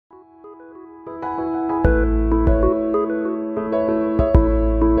The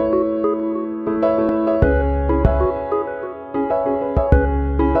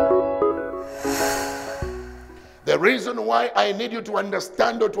reason why I need you to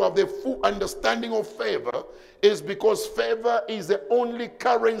understand or to have the full understanding of favor is because favor is the only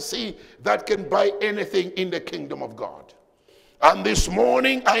currency that can buy anything in the kingdom of God. And this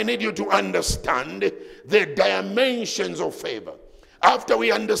morning, I need you to understand the dimensions of favor. After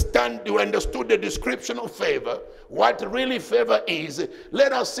we understood the description of favor, what really favor is,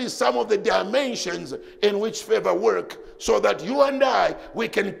 let us see some of the dimensions in which favor works, so that you and I, we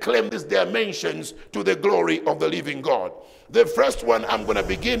can claim these dimensions to the glory of the living God. The first one I'm going to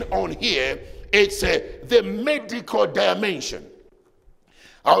begin on here, it's the medical dimension.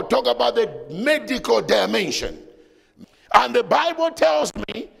 I'll talk about the medical dimension. And the Bible tells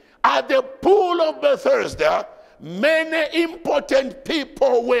me, at the pool of Bethesda, many important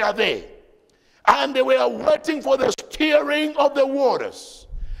people were there. And they were waiting for the stirring of the waters.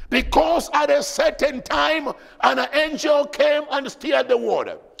 Because at a certain time, an angel came and stirred the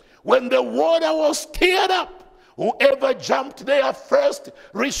water. When the water was stirred up, whoever jumped there first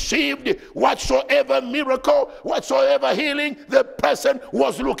received whatsoever miracle, whatsoever healing the person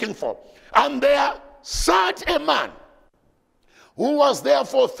was looking for. And there sat a man who was there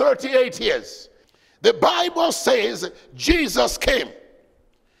for 38 years. The Bible says Jesus came.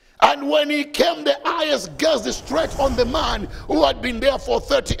 And when he came, the eyes gazed straight on the man who had been there for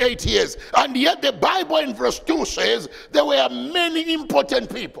 38 years. And yet the Bible in verse 2 says there were many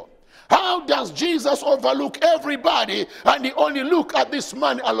important people. How does Jesus overlook everybody and he only look at this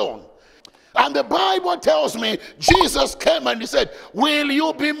man alone? And the Bible tells me Jesus came and he said, will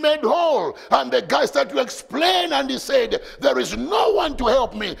you be made whole? And the guy started to explain and he said, there is no one to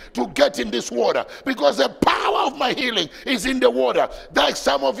help me to get in this water, because the power of my healing is in the water. Like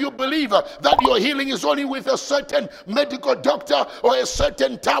some of you believe that your healing is only with a certain medical doctor or a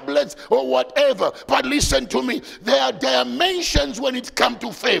certain tablets or whatever. But listen to me, there are dimensions when it comes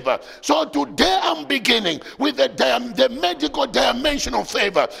to favor. So today I'm beginning with the medical dimension of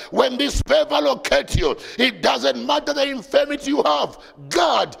favor. When this favor locate you, it doesn't matter the infirmity you have,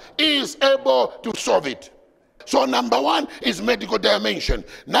 God is able to solve it. So number one is medical dimension.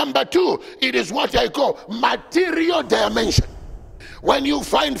 Number two, it is what I call material dimension. When you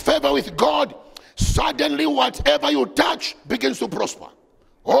find favor with God, suddenly whatever you touch begins to prosper.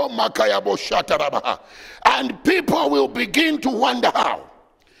 Oh, Makayabo Shatarabaha. And people will begin to wonder how.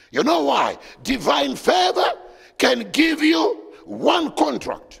 You know why? Divine favor can give you one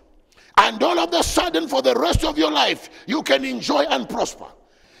contract, and all of a sudden, for the rest of your life, you can enjoy and prosper.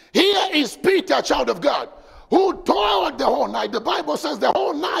 Here is Peter, child of God, who toiled the whole night. The Bible says the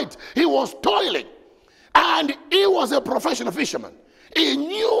whole night he was toiling. And he was a professional fisherman. He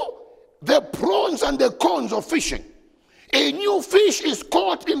knew the pros and the cons of fishing. He knew fish is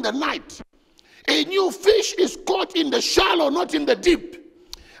caught in the night. He knew fish is caught in the shallow, not in the deep.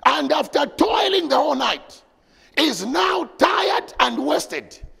 And after toiling the whole night, is now tired and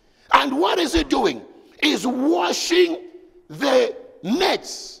wasted. And what is he doing? He's washing the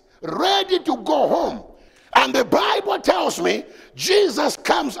nets, ready to go home. And the Bible tells me Jesus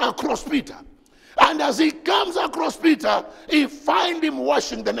comes across Peter. And as he comes across Peter, he finds him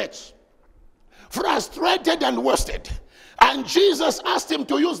washing the nets, frustrated and wasted. And Jesus asked him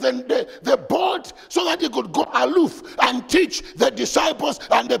to use the boat so that he could go aloof and teach the disciples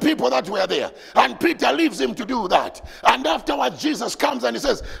and the people that were there. And Peter leaves him to do that. And afterwards, Jesus comes and he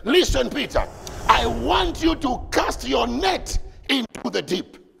says, listen, Peter, I want you to cast your net into the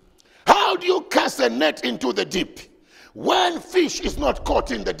deep. How do you cast a net into the deep when fish is not caught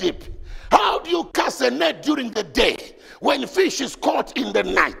in the deep? How do you cast a net during the day when fish is caught in the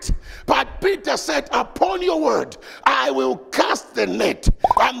night? But Peter said, upon your word, I will cast the net.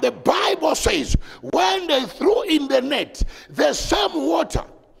 And the Bible says, when they threw in the net, the same water,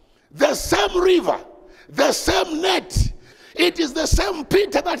 the same river, the same net, it is the same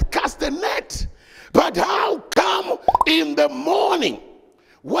Peter that cast the net. But how come in the morning,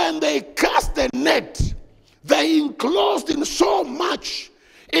 when they cast the net, they enclosed in so much?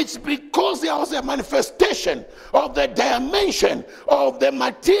 It's because there was a manifestation of the dimension of the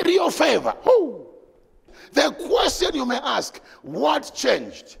material favor. Ooh. The question you may ask, what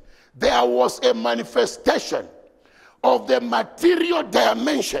changed? There was a manifestation of the material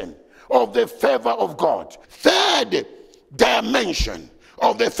dimension of the favor of God. Third dimension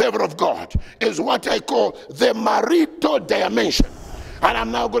of the favor of God is what I call the marital dimension. And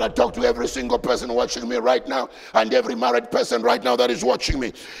I'm now going to talk to every single person watching me right now and every married person right now that is watching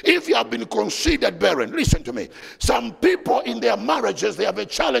me. If you have been considered barren, listen to me. Some people in their marriages, they have a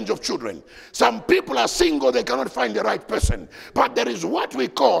challenge of children. Some people are single, they cannot find the right person. But there is what we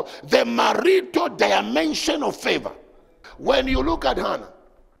call the marital dimension of favor. When you look at Hannah,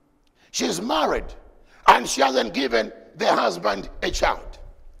 she's married and she hasn't given the husband a child.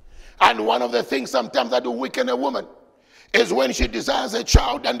 And one of the things sometimes that will weaken a woman is when she desires a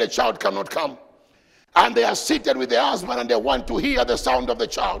child and the child cannot come. And they are seated with the husband and they want to hear the sound of the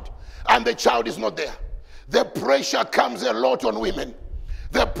child. And the child is not there. The pressure comes a lot on women.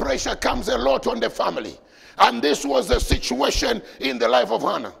 The pressure comes a lot on the family. And this was the situation in the life of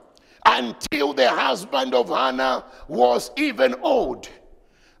Hannah. Until the husband of Hannah was even old.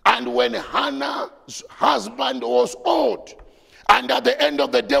 And when Hannah's husband was old, and at the end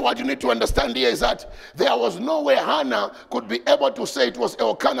of the day, what you need to understand here is that there was no way Hannah could be able to say it was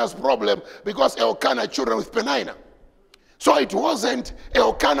Elkanah's problem, because Elkanah had children with Peninnah. So it wasn't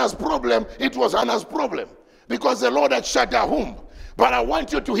Elkanah's problem, it was Hannah's problem, because the Lord had shut her womb. But I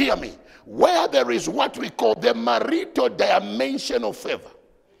want you to hear me. Where there is what we call the marital dimension of favor,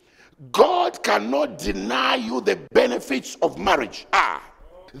 God cannot deny you the benefits of marriage.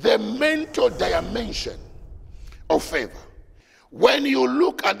 The mental dimension of favor. When you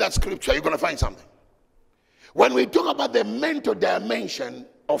look at that scripture, you're going to find something. When we talk about the mental dimension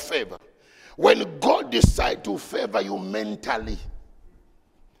of favor, when God decides to favor you mentally,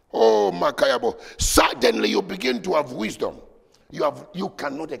 oh Makayabo, suddenly you begin to have wisdom. You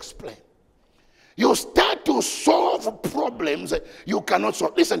cannot explain. You start to solve problems you cannot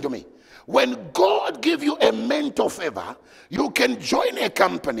solve. Listen to me. When God gives you a mental favor, you can join a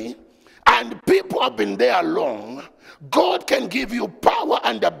company and people have been there long. God can give you power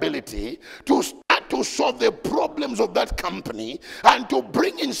and ability to start to solve the problems of that company and to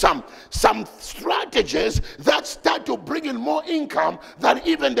bring in some strategies that start to bring in more income than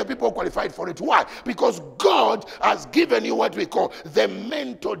even the people qualified for it. Why? Because God has given you what we call the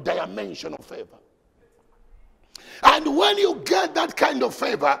mental dimension of favor. And when you get that kind of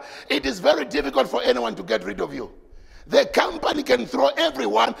favor, it is very difficult for anyone to get rid of you. The company can throw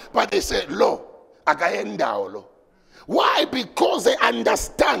everyone, but they say, lo, akaenda lo. Why? Because they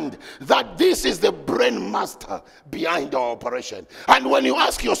understand that this is the brain master behind our operation. And when you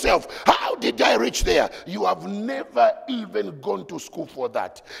ask yourself, how did I reach there? You have never even gone to school for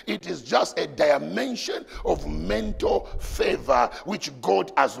that. It is just a dimension of mental favor which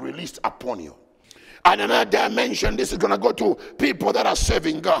God has released upon you. And another dimension, this is going to go to people that are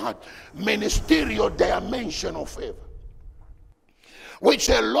serving God. Ministerial dimension of favor, which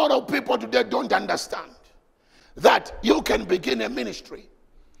a lot of people today don't understand. That you can begin a ministry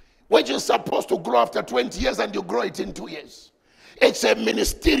which is supposed to grow after 20 years and you grow it in 2 years. It's a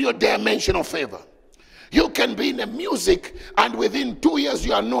ministerial dimension of favor. You can be in the music and within 2 years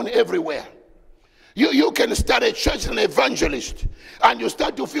you are known everywhere. You can start a church and an evangelist and you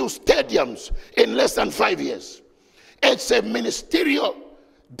start to fill stadiums in less than 5 years. It's a ministerial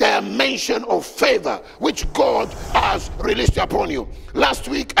dimension of favor which God has released upon you. Last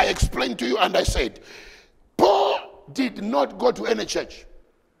week I explained to you and I said, Paul did not go to any church.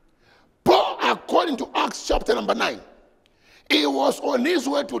 Paul, according to Acts chapter number 9, he was on his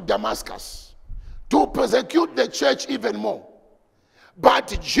way to Damascus to persecute the church even more.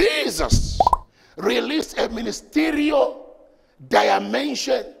 But Jesus released a ministerial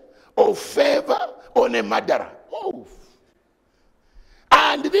dimension of favor on a murderer. Oh.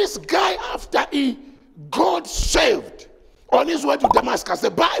 And this guy, after he got saved on his way to Damascus,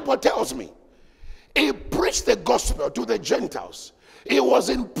 the Bible tells me, he preached the gospel to the Gentiles. He was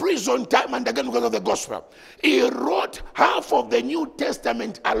in prison time and again because of the gospel. He wrote half of the New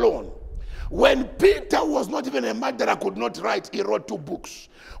Testament alone. When Peter was not even a murderer, could not write, he wrote 2 books.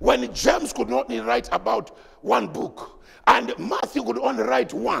 When James could not write about 1 book. And Matthew could only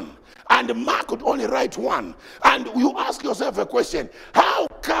write 1. And Mark could only write 1. And you ask yourself a question. How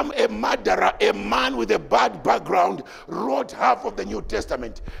come a murderer, a man with a bad background, wrote half of the New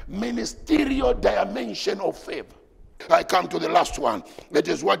Testament? Ministerial dimension of favor. I come to the last one. That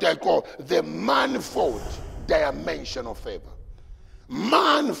is what I call the manifold dimension of favor.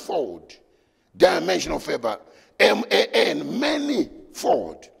 Manifold dimension of favor. M-A-N,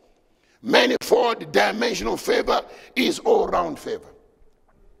 manifold. Manifold dimension of favor is all-round favor.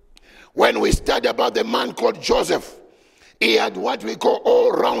 When we study about the man called Joseph, he had what we call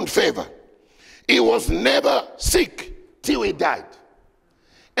all-round favor. He was never sick till he died.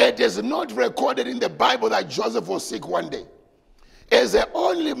 It is not recorded in the Bible that Joseph was sick one day. As the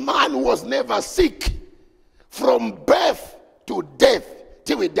only man who was never sick from birth to death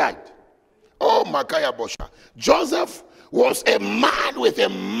till he died. Oh, Makaya Bosha. Joseph was a man with a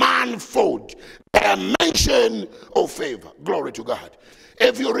manifold dimension of favor. Glory to God.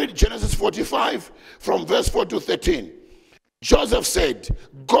 If you read Genesis 45 from verse 4 to 13, Joseph said,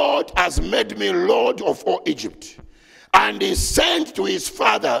 God has made me Lord of all Egypt. And he sent to his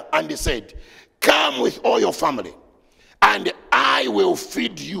father and he said, come with all your family and I will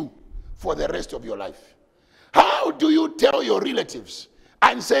feed you for the rest of your life. How do you tell your relatives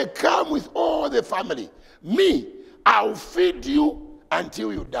and say, come with all the family? Me, I'll feed you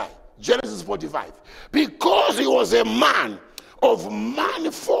until you die. Genesis 45. Because he was a man of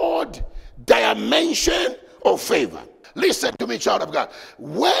manifold dimension of favor. Listen to me, child of God.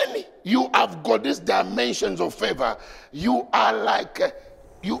 When you have got these dimensions of favor, you are like,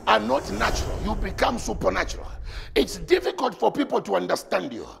 you are not natural. You become supernatural. It's difficult for people to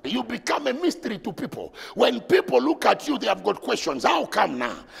understand you. You become a mystery to people. When people look at you, they have got questions. How come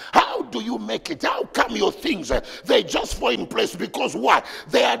now? How do you make it? How come your things, they just fall in place? Because what?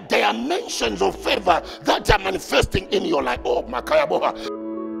 There are dimensions of favor that are manifesting in your life. Oh, Makaya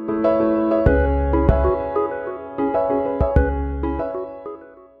Boha.